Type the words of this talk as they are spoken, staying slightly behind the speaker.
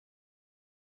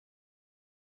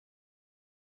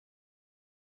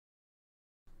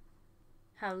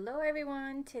Hello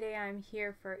everyone, today I'm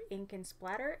here for Ink and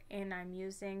Splatter and I'm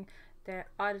using the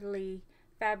Udderly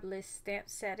Fabulous stamp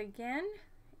set again,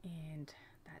 and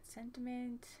that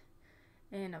sentiment,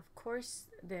 and of course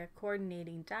the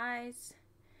coordinating dies.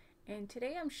 And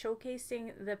today I'm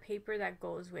showcasing the paper that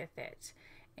goes with it,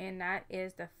 and that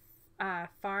is the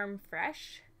Farm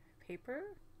Fresh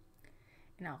paper,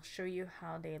 and I'll show you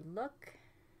how they look.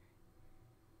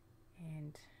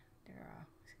 And there are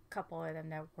a couple of them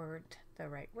that weren't the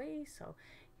right way, so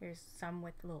here's some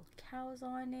with little cows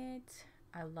on it.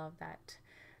 I love that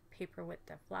paper with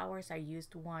the flowers. I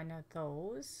used one of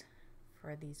those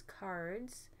for these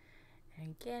cards.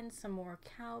 And again, some more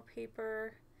cow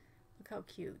paper. Look how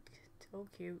cute, so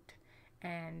cute.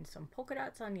 And some polka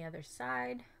dots on the other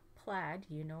side. Plaid,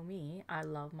 you know me, I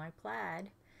love my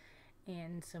plaid.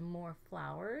 And some more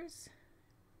flowers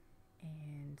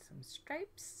and some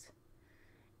stripes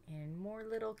and more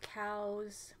little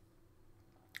cows.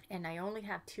 And I only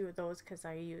have two of those because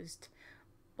I used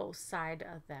both sides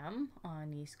of them on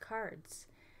these cards.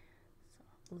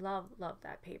 So love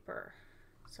that paper.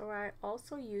 So I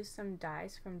also used some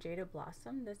dies from Jada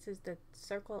Blossom. This is the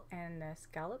circle and the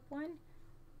scallop one,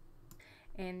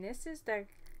 and this is the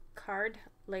card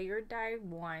layer die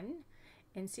one,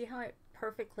 and see how it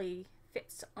perfectly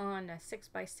fits on a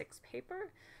 6x6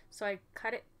 paper. So I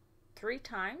cut it 3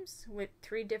 times with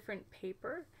 3 different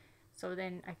paper, so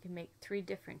then I can make 3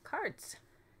 different cards.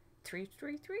 3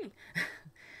 3 3.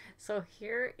 So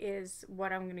here is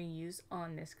what I'm going to use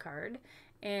on this card,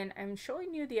 and I'm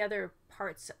showing you the other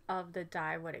parts of the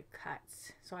die, what it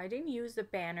cuts. So I didn't use the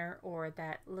banner or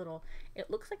that little, it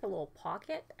looks like a little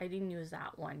pocket. I didn't use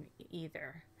that one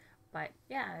either, but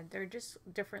yeah, they're just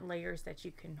different layers that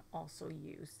you can also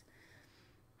use.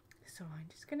 So I'm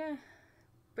just gonna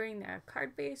bring the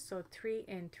card base, so 3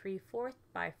 3/4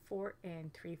 by 4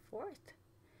 3/4,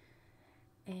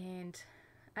 and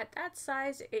at that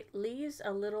size it leaves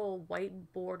a little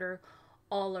white border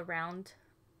all around.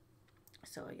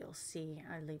 So you'll see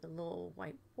I leave a little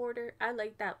white border. I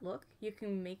like that look. You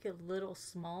can make it a little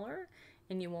smaller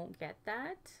and you won't get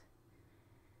that,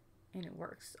 and it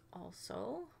works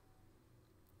also.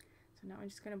 So now I'm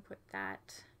just going to put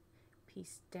that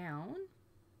piece down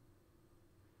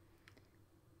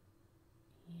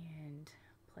and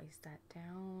place that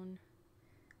down,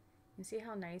 and see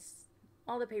how nice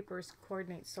all the papers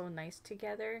coordinate so nice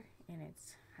together, and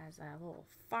it has a little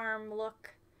farm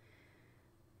look.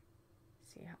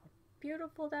 See how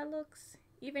beautiful that looks?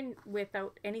 Even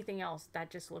without anything else, that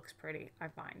just looks pretty, I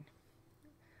find.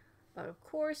 But of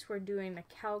course we're doing the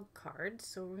cow card,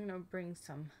 so we're gonna bring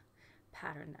some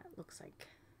pattern that looks like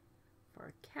for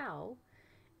a cow.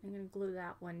 I'm gonna glue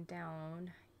that one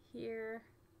down here,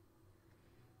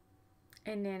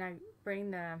 and then I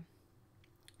bring the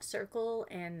circle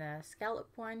and the scallop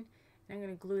one, and I'm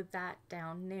going to glue that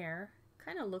down there.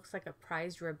 Kind of looks like a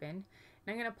prize ribbon, and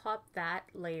I'm going to pop that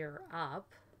layer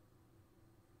up.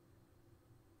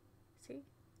 See,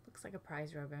 looks like a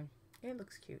prize ribbon. It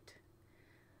looks cute.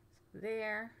 So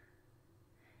there,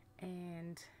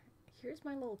 and here's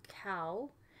my little cow,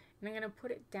 and I'm going to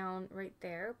put it down right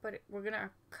there, but we're going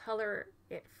to color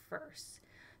it first.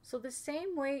 So the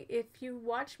same way, if you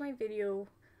watch my video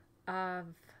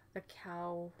of the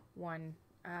cow one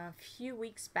a few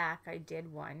weeks back, I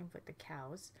did one with the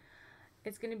cows.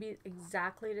 It's going to be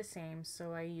exactly the same.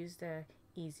 So I used the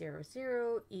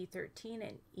E00, E13,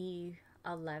 and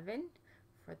E11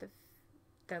 for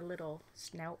the little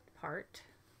snout part,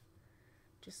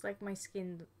 just like my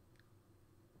skin.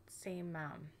 Same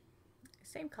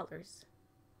colors.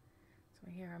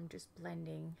 So here I'm just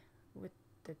blending with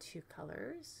the 2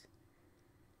 colors,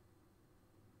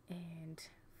 and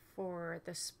for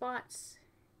the spots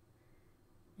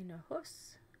in the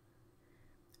hoofs,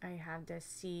 I have the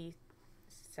C7.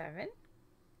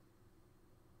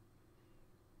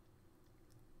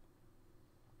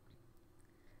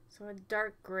 So a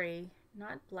dark gray,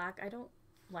 not black. I don't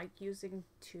like using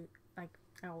like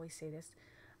I always say this,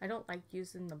 I don't like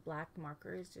using the black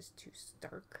marker. It's just too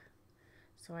stark.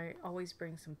 So I always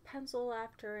bring some pencil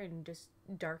after and just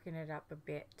darken it up a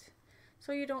bit,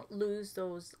 so you don't lose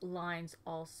those lines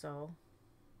also.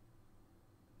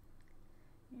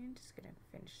 And I'm just going to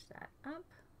finish that up.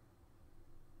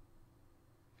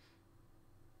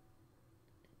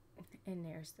 And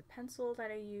there's the pencil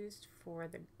that I used for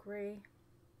the gray.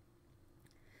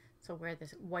 So where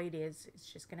this white is,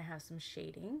 it's just going to have some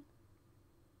shading.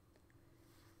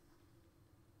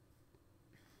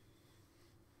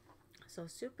 So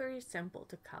super simple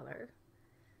to color.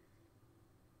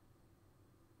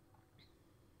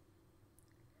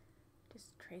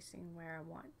 Just tracing where I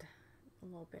want a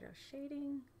little bit of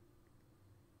shading.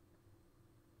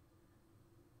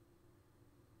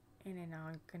 And then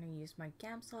I'm going to use my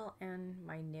Gamsol and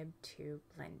my nib to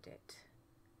blend it.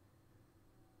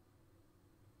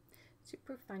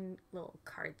 Super fun little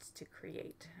cards to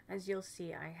create. As you'll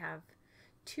see, I have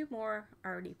 2 more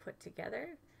already put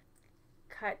together.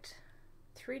 Cut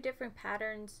 3 different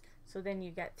patterns, so then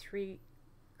you get 3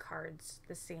 cards,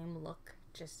 the same look,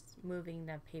 just moving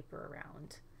the paper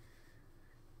around.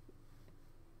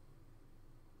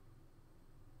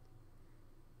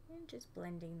 And just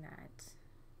blending that.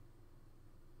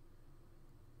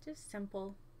 Just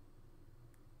simple.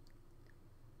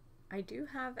 I do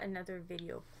have another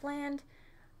video planned,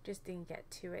 just didn't get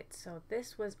to it. So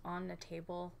this was on the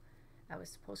table. I was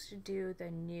supposed to do the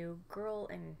new girl,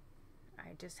 and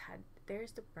I just had,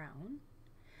 there's the brown.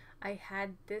 I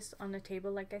had this on the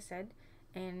table, like I said,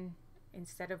 and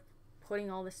instead of putting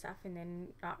all the stuff and then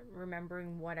not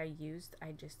remembering what I used,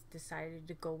 I just decided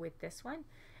to go with this one.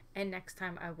 And next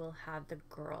time I will have the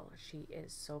girl. She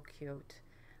is so cute.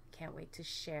 Can't wait to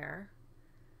share.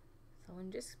 So I'm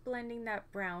just blending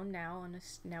that brown now on the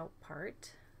snout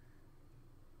part,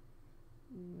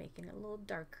 making it a little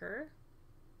darker.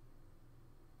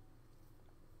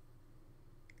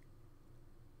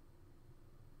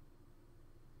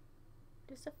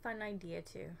 Just a fun idea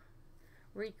to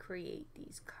recreate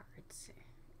these cards,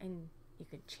 and you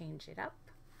could change it up,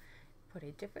 put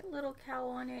a different little cow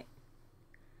on it.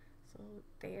 So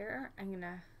there, I'm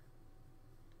gonna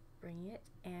bring it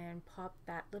and pop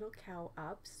that little cow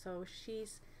up so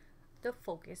she's the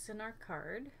focus in our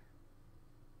card.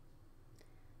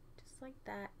 Just like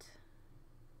that.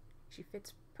 She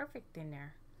fits perfect in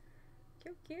there.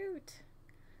 Cute, cute.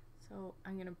 So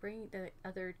I'm gonna bring the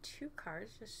other 2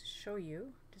 cards just to show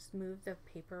you. Just move the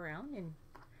paper around and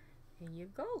there you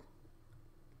go.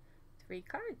 3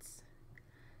 cards.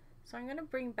 So I'm gonna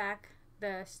bring back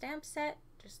the stamp set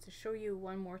just to show you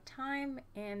one more time,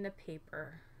 and the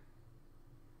paper.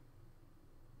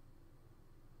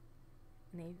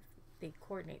 And they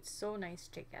coordinate so nice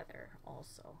together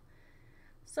also.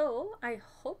 So I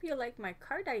hope you like my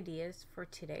card ideas for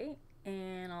today,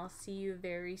 and I'll see you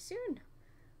very soon.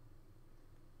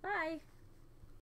 Bye.